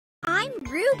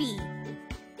Ruby.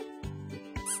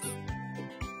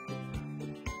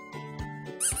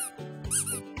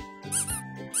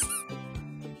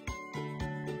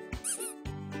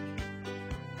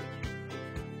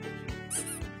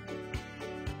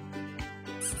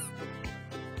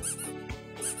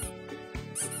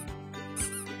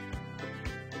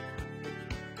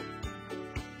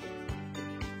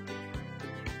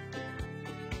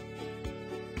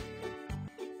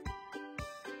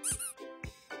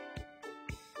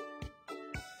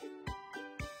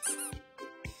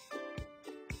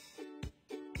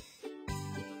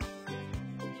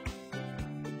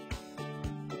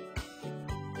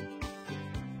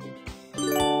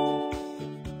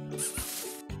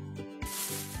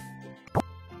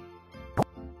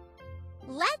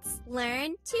 Let's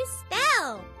learn to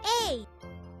spell. A.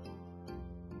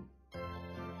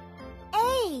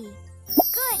 A.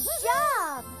 Good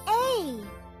job. A.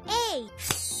 A.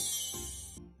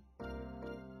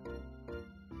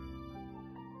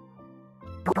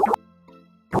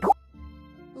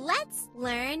 Let's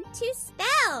learn to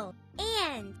spell.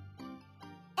 And.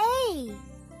 A.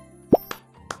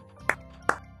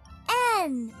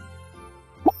 N.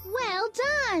 Well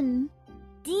done.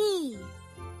 D.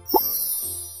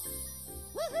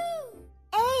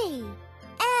 A.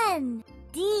 N.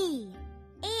 D.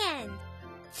 And.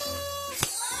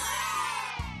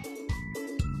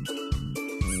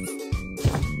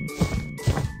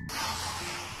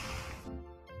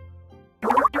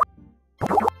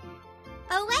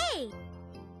 Away.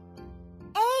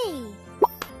 A.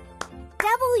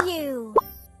 W.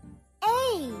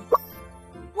 A.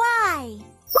 Y.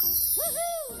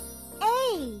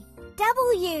 A.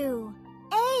 W.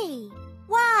 A.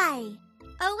 Y.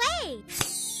 Away.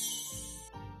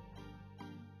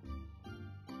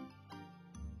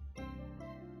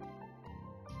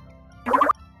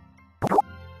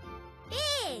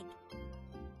 Big.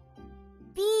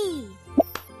 B.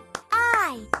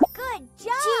 I. Good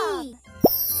job. G.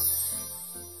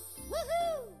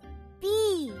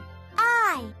 B.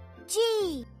 I.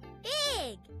 G.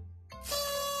 Big.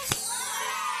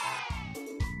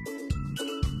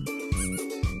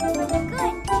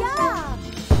 Good job.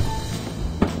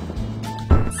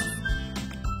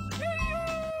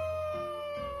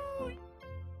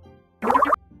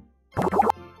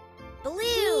 Blue.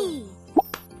 B.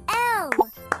 L.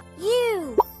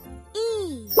 U.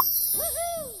 E.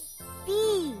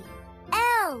 B.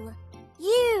 L.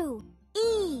 U.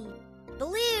 E.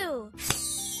 Blue.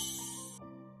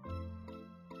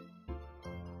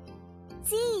 C.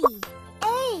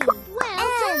 A. Well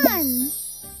N. done.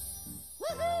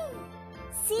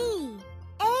 C.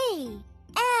 A.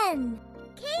 N.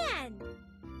 Can.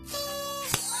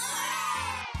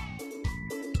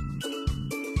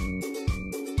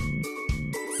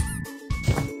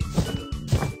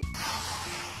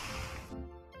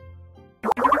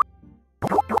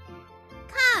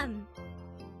 Come.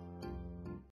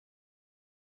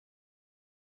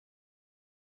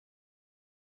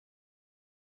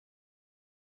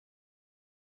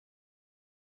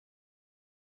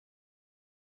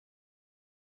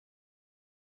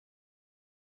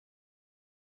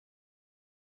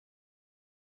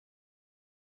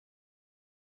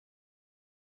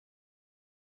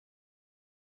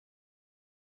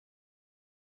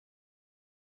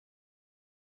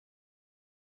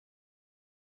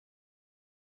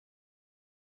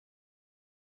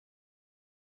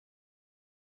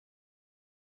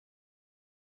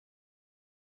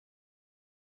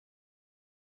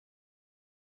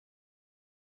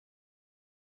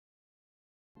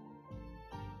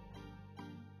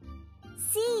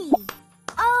 C.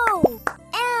 O.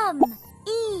 M.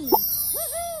 E.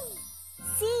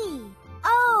 C.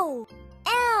 O.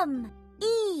 M.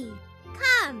 E.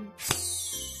 Come.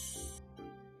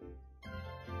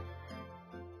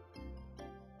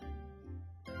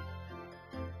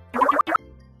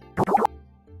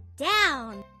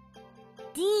 Down.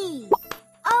 D.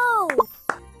 O.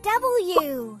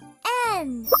 W.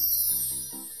 N.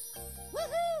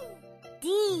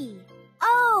 D.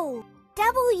 O.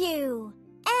 W.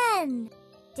 N.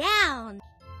 Down.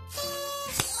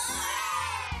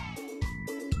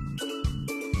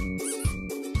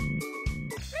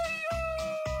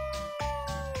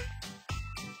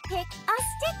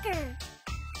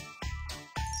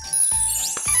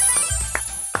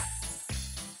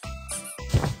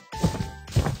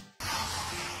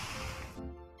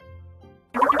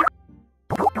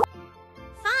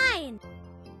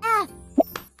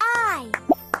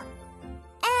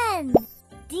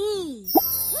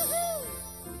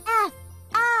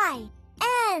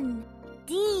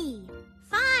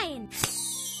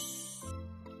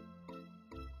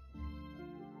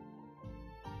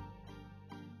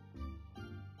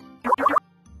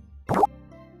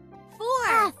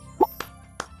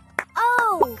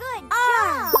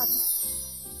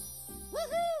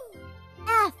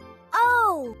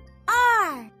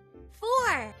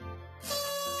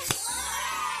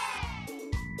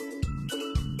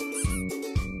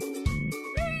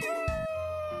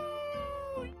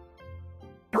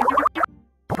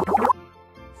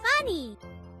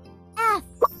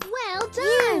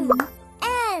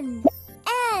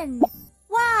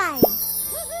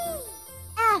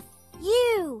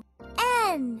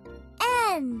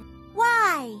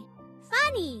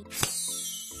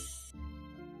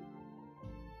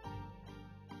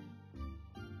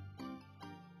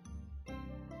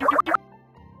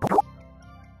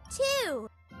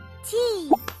 T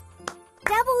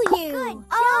W Good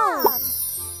O job.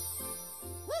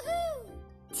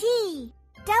 T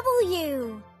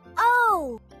W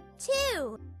O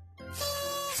 2.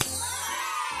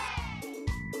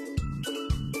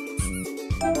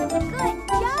 Good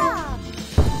job!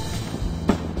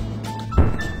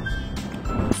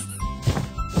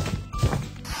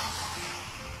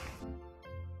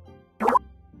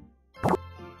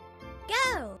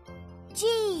 Go.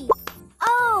 G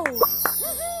O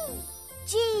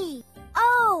G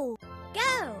O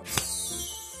Go.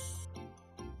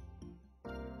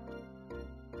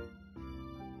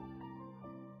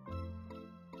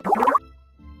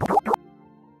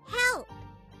 Help.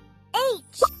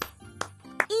 H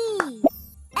E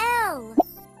L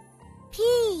P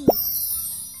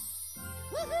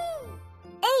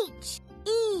H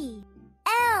E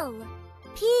L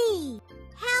P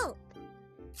Help.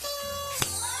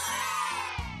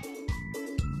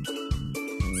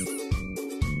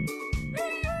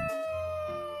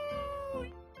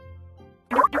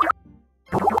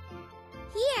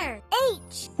 Here.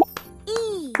 H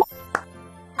E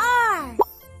R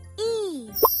E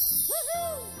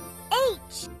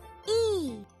H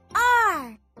E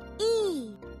R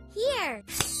E Here.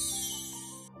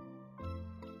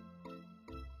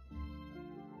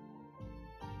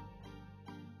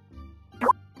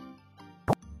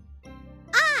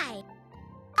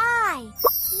 I.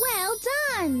 Well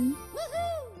done.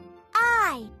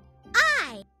 I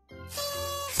I.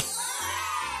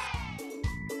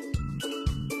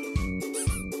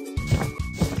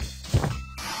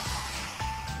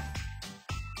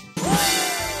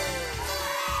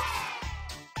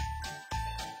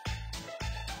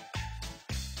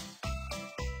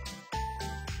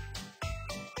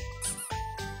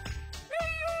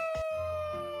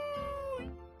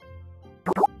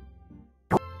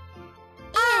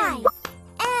 I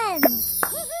N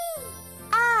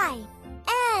I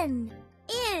N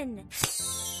In.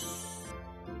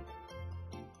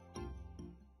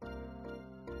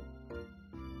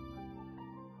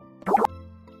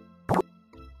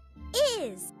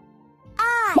 Is.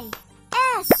 I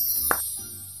S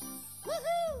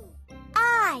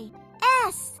I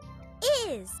S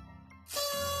Is.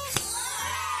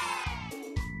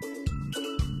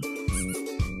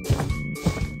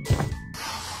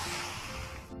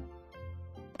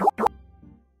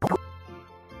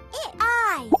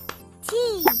 I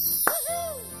T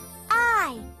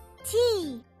I T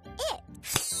It.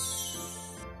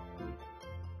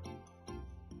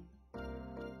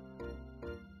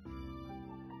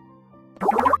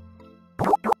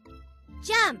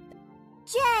 Jump.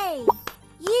 J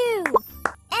U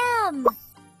M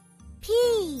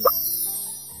P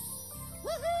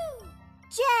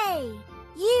J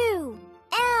U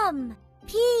M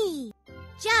P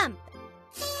Jump.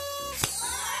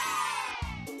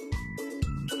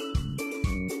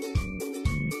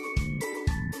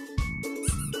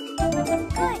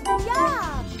 Good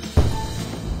job!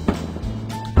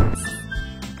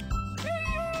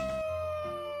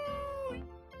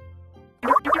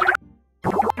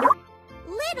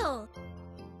 Little.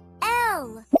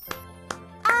 L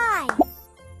I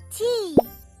T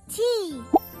T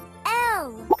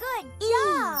L Good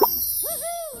job.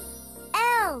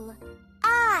 L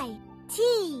I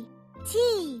T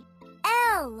T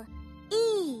L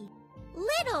E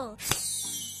Little.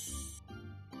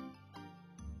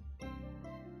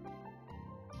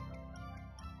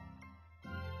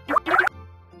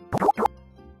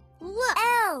 Look.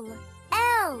 L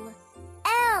L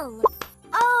L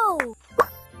O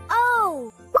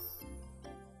O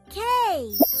K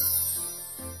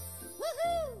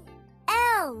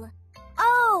L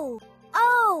O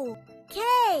O K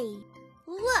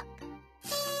Look.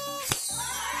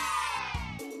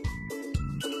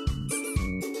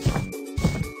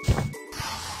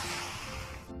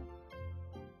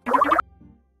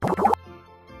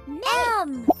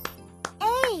 M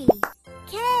A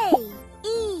K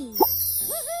E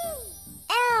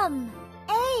M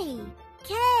A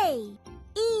K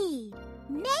E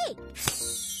Make.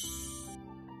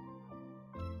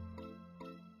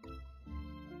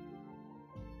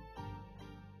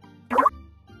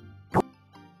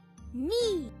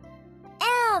 Me.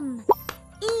 M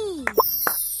E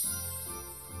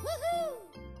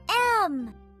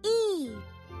M E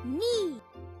Me.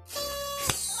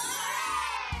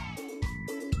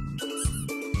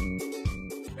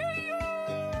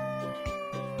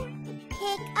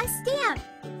 Pick a stamp.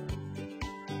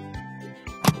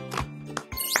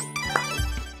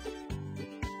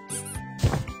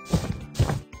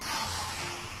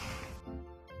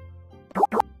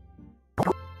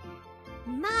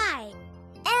 My.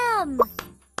 M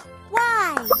Y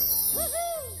Y.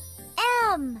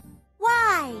 M.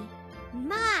 Y.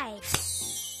 My.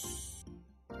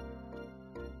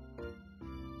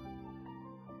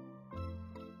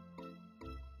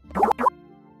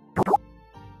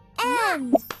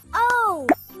 N. O.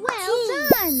 Well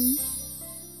done.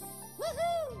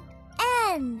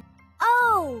 N.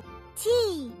 O.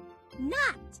 T.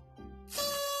 Not.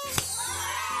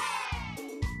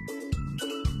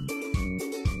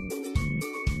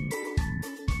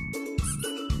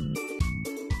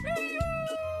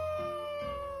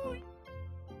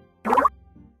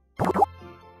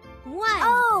 One.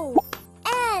 O.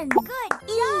 N. Good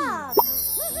job.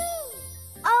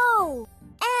 O.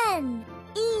 N.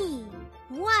 E.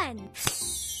 One.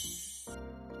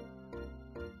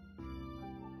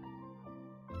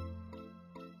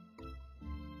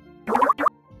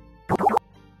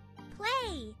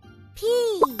 Play.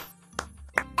 P.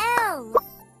 L.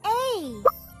 A.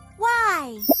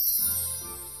 Y.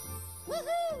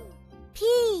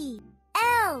 P.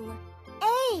 L.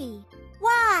 A.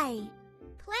 Y.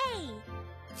 Play.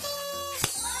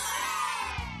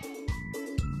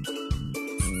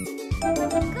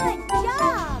 Good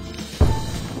job.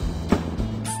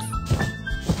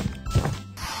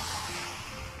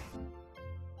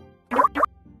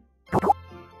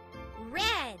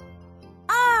 Red.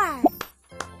 R.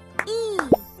 E.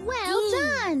 Well D.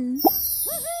 done.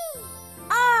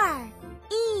 R.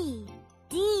 E.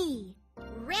 D.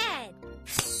 Red.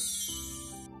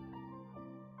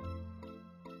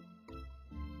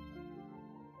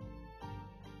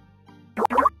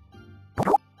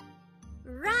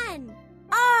 Run.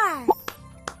 R.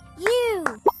 U.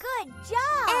 Good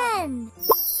job. N.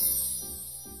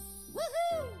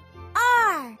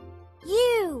 R.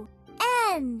 U.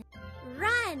 N.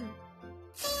 Run.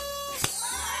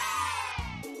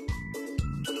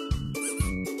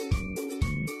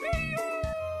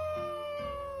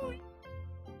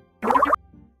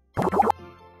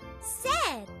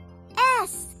 Said.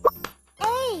 S.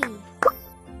 A.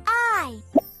 I.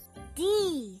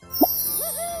 D.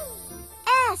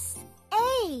 S.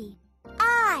 A.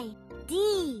 I.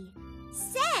 D.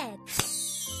 Said.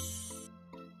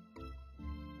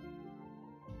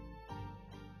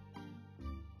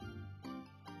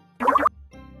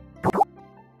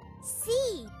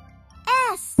 C.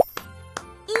 S.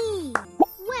 E.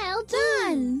 Well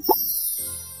done.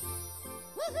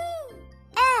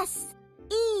 S.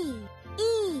 E.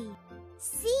 E.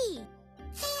 C.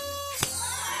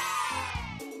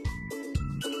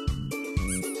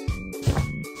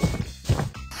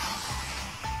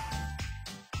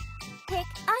 Pick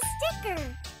a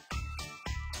sticker.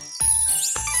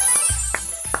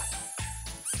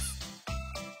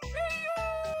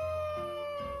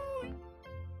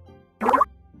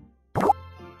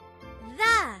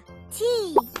 The.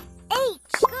 T. H.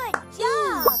 Good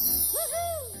job.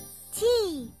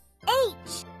 T.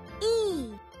 H.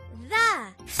 E.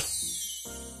 The.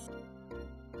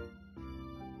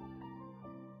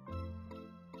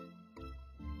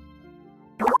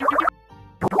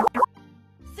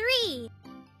 Three.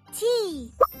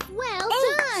 T. Well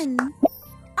H. done.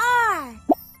 R.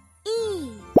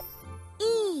 E.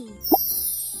 E.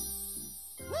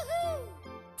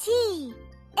 T.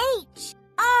 H.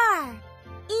 R.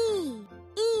 E.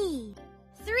 E.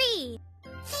 Three.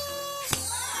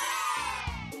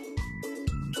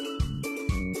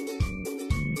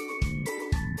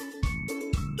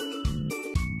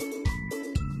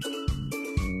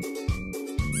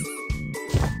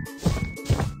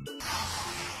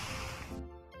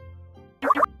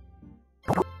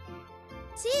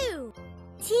 Two.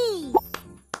 T.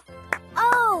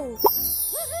 O.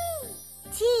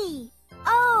 T.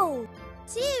 O.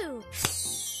 Two.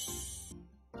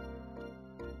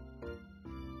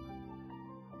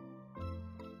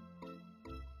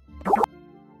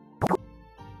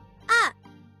 Up.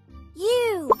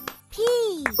 U.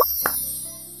 P.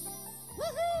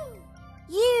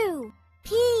 U.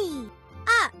 P.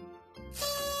 Up.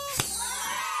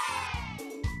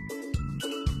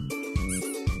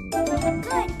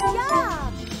 Good job.